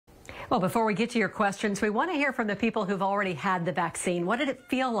Well, before we get to your questions, we want to hear from the people who've already had the vaccine. What did it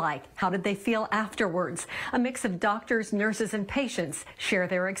feel like? How did they feel afterwards? A mix of doctors, nurses, and patients share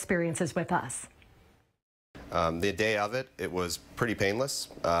their experiences with us. The day of it, it was pretty painless.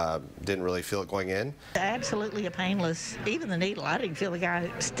 Didn't really feel it going in. Absolutely painless. Even the needle, I didn't feel the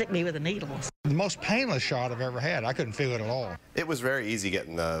guy stick me with a needle. The most painless shot I've ever had. I couldn't feel it at all. It was very easy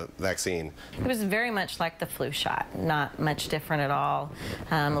getting the vaccine. It was very much like the flu shot, not much different at all.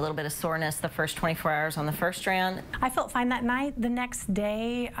 A little bit of soreness the first 24 hours on the first round. I felt fine that night. The next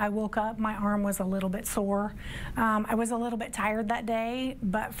day I woke up, my arm was a little bit sore. I was a little bit tired that day,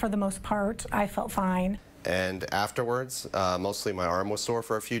 but for the most part I felt fine. And afterwards, mostly my arm was sore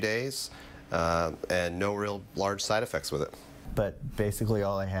for a few days and no real large side effects with it. But basically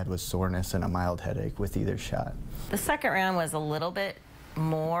all I had was soreness and a mild headache with either shot. The second round was a little bit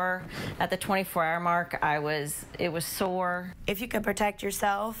more. At the 24-hour mark, it was sore. If you could protect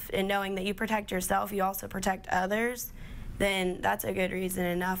yourself, and knowing that you protect yourself, you also protect others, then that's a good reason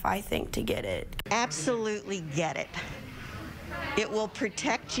enough, I think, to get it. Absolutely get it. It will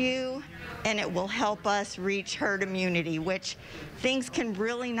protect you, and it will help us reach herd immunity, which things can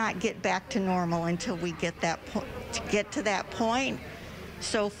really not get back to normal until we get to that point.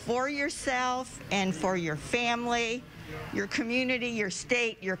 So for yourself and for your family, your community, your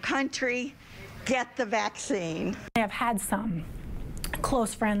state, your country, get the vaccine. I've had some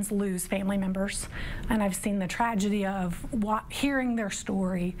close friends lose family members, and I've seen the tragedy of hearing their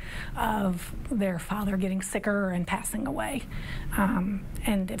story of their father getting sicker and passing away.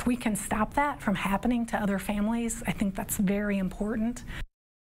 And if we can stop that from happening to other families, I think that's very important.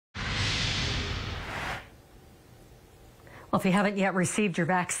 Well, if you haven't yet received your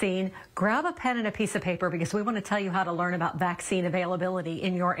vaccine, grab a pen and a piece of paper because we want to tell you how to learn about vaccine availability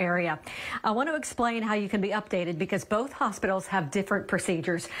in your area. I want to explain how you can be updated because both hospitals have different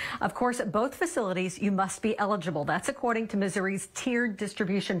procedures. Of course, at both facilities, you must be eligible. That's according to Missouri's tiered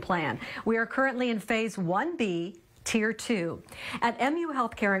distribution plan. We are currently in phase 1B. Tier 2. At MU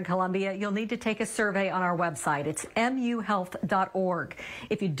Healthcare in Columbia, you'll need to take a survey on our website. It's muhealth.org.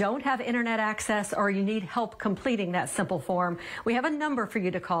 If you don't have internet access or you need help completing that simple form, we have a number for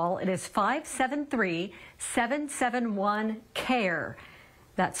you to call. It is 573-771-CARE.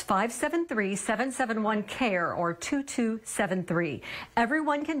 That's 573-771-CARE or 2273.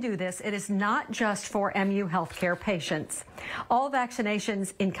 Everyone can do this. It is not just for MU Healthcare patients. All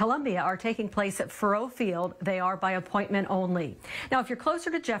vaccinations in Columbia are taking place at Furrow Field. They are by appointment only. Now, if you're closer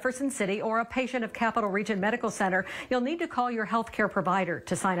to Jefferson City or a patient of Capital Region Medical Center, you'll need to call your healthcare provider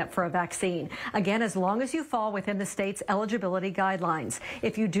to sign up for a vaccine. Again, as long as you fall within the state's eligibility guidelines.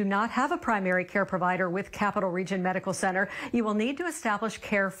 If you do not have a primary care provider with Capital Region Medical Center, you will need to establish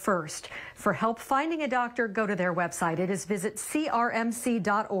care first. For help finding a doctor, go to their website. It is visit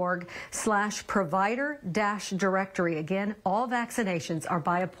crmc.org/provider-directory. Again, all vaccinations are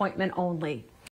by appointment only.